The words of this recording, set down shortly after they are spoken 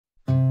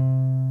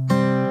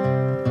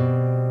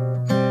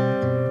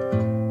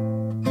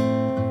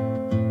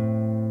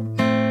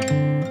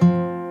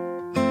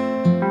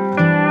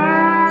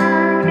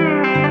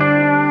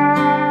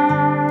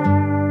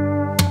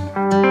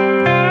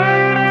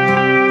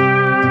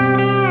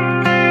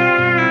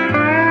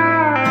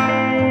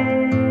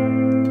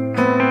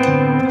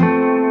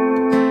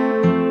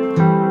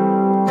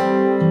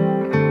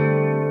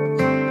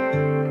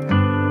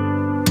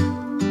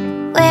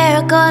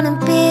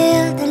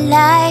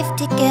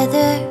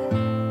together,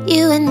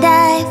 you and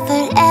I,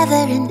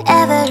 forever and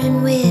ever,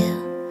 and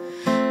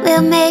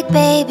we'll make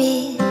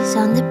babies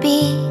on the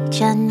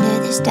beach under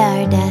the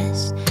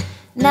stardust.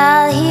 And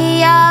I'll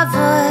hear your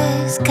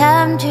voice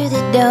come through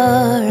the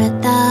door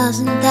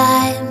 1,000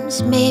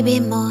 times, maybe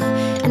more.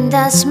 And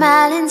I'll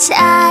smile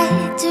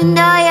inside to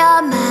know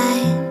you're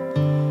mine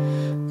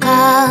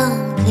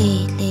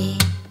completely.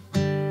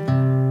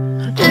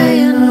 Do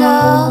you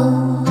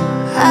know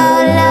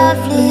how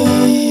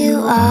lovely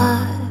you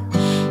are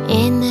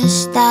in the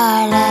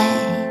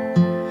starlight,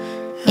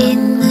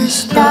 in the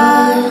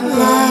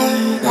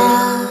starlight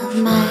of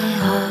my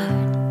heart?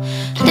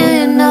 Do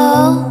you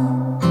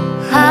know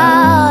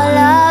how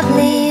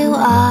lovely you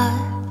are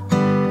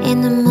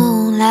in the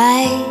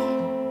moonlight,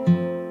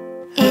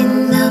 in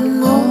the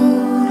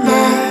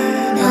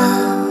moonlight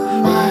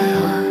of my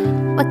heart?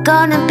 We're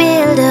gonna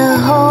build a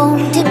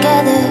home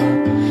together,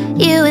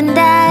 you and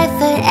I,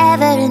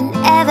 forever and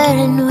ever,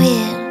 and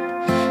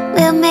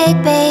we'll make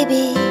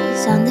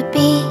babies on the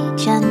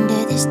beach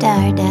under the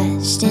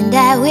stardust. And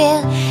I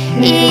will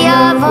hear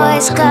your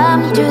voice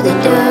come through the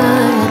door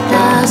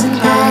 1,000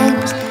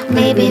 times,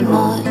 maybe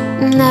more.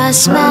 And I'll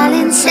smile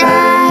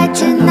inside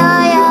to know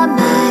you're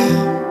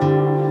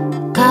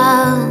mine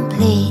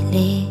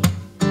completely.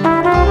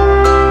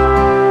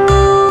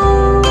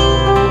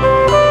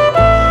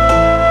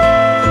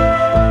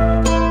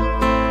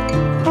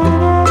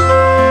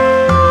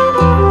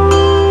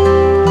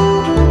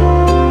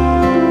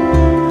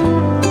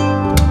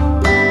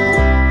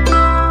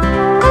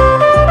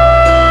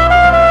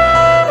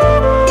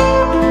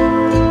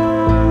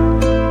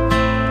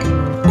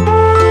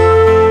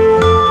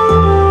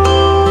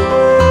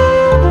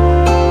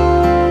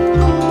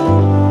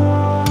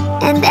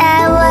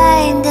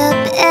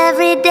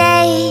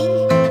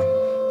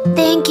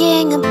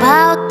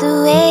 About the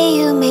way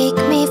you make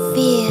me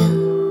feel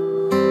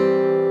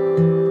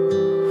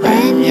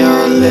when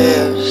your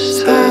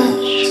lips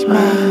touch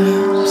my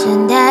lips.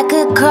 And I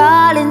could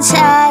crawl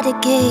inside a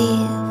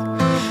cave,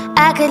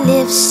 I could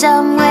live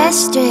somewhere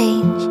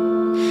strange,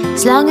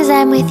 as long as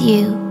I'm with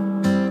you.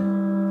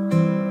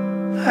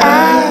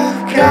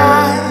 I've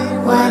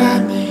got what I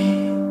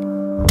need.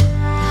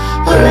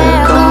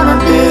 We're gonna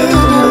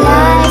build a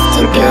life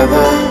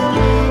together,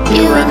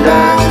 you and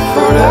I,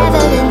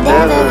 forever and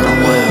ever, and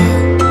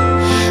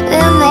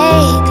we'll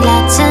make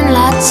lots and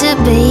lots of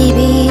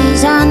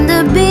babies on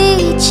the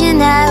beach.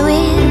 And I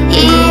will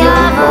hear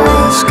your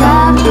voice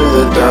come through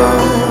the door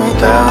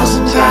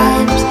 1,000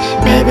 times,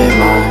 maybe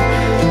more.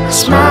 A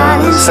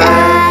smile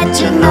inside